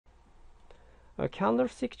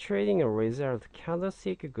Candlestick trading result.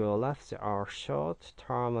 Candlestick graphs are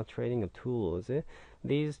short-term trading tools.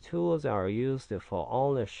 These tools are used for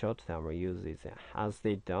only short-term uses, as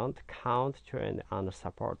they don't count trend and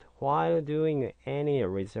support while doing any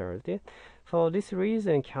result. For this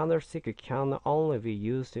reason, candlestick can only be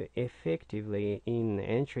used effectively in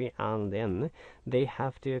entry, and then they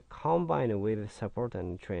have to combine with support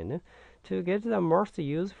and trend. To get the most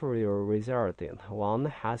useful result, one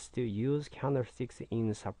has to use candlesticks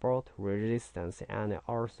in support, resistance, and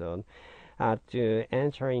also to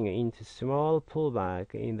entering into small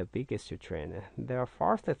pullback in the biggest trend. The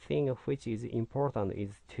first thing which is important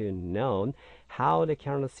is to know how the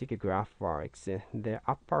candlestick graph works. The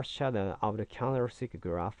upper shadow of the candlestick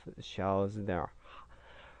graph shows the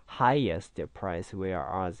highest price,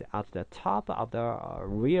 whereas at the top of the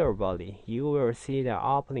real body you will see the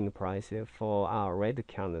opening price for a red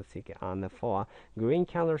candlestick, and for a green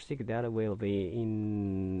candlestick that will be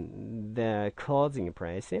in the closing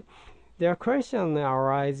price. The question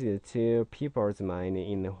arises to people's mind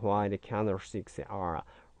in why the candlesticks are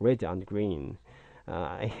red and green.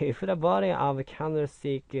 If the body of a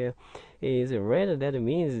candlestick is red, that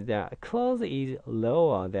means the close is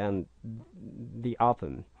lower than the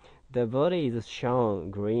open. The body is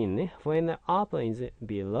shown green when the open is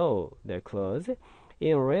below the close.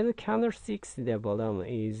 In red candlesticks, the bottom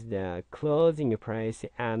is the closing price,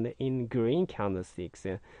 and in green candlesticks,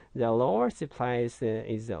 the lowest price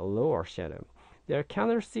is the lower shadow. The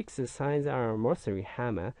candlesticks signs are mostly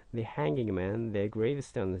hammer, the hanging man, the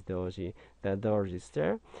gravestone doji, the doji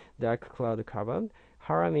star, dark cloud carbon,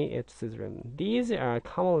 harami, etc. These are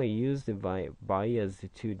commonly used by buyers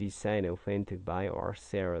to decide when to buy or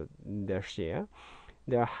sell the share.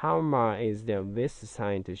 The hammer is the best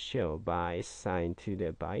sign to show buy sign to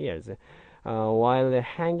the buyers, while the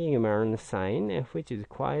hanging man sign, which is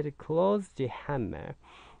quite close to hammer,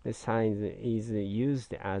 the sign is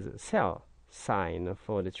used as sell sign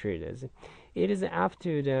for the traders. It is up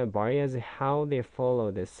to the buyers how they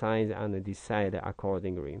follow the signs and decide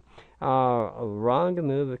accordingly. A wrong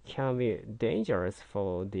move can be dangerous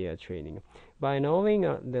for their trading. By knowing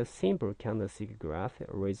the simple candlestick graph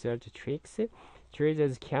result tricks,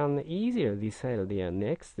 traders can easily decide their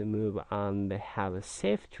next move and have a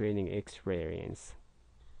safe trading experience.